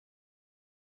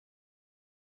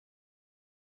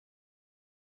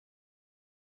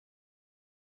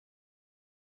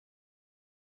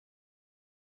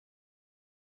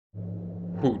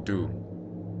Hoodoo,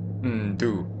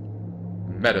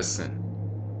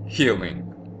 medicine, healing,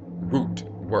 root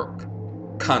work,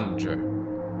 conjure,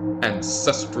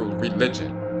 ancestral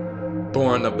religion,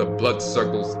 born of the blood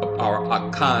circles of our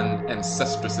Akan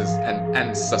ancestresses and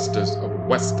ancestors of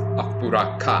West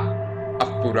Afuraka,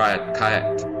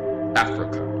 Afuraitkait,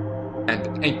 Africa,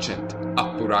 and ancient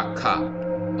Afuraka,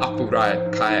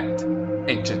 Afuraitkait,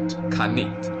 ancient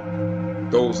Khanit,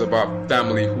 those of our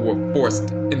family who were forced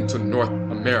into North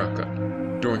America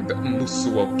during the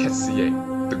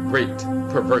Musuo-Kessie, the Great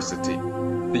Perversity,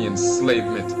 the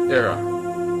enslavement era.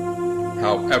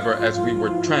 However, as we were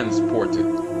transported,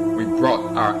 we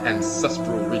brought our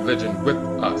ancestral religion with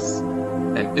us,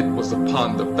 and it was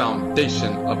upon the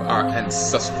foundation of our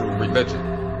ancestral religion,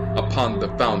 upon the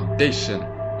foundation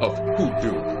of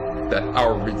Hoodoo, that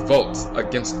our revolts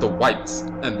against the whites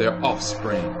and their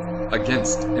offspring,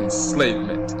 against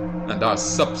enslavement, and our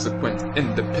subsequent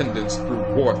independence through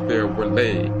warfare were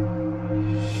laid.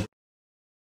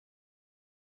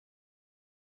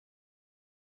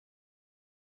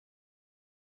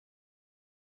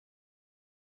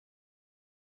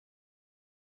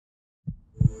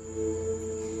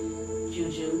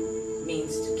 Juju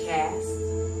means to cast,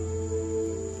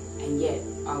 and yet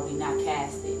are we not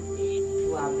casted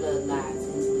through our bloodlines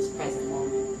into this present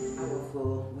moment?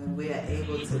 Powerful when we are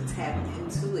able to tap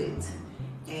into it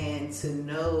and to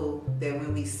know that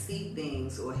when we see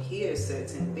things or hear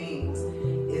certain things,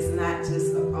 it's not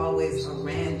just always a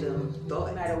random thought.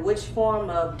 No matter which form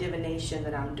of divination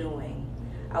that I'm doing,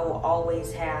 I will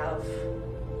always have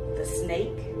the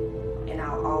snake and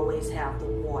I'll always have the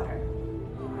water.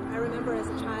 I remember as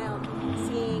a child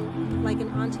seeing like an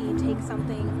auntie take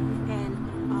something and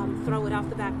throw it off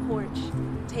the back porch,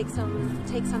 take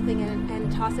something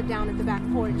and toss it down at the back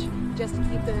porch just to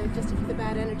keep the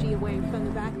bad energy away from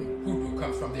the back. Hoodoo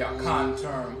comes from the Akan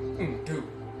term undu,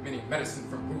 meaning medicine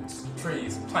from roots,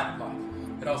 trees, plant life.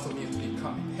 It also means to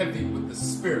become heavy with the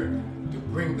spirit, to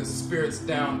bring the spirits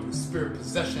down through spirit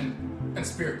possession and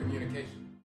spirit communication.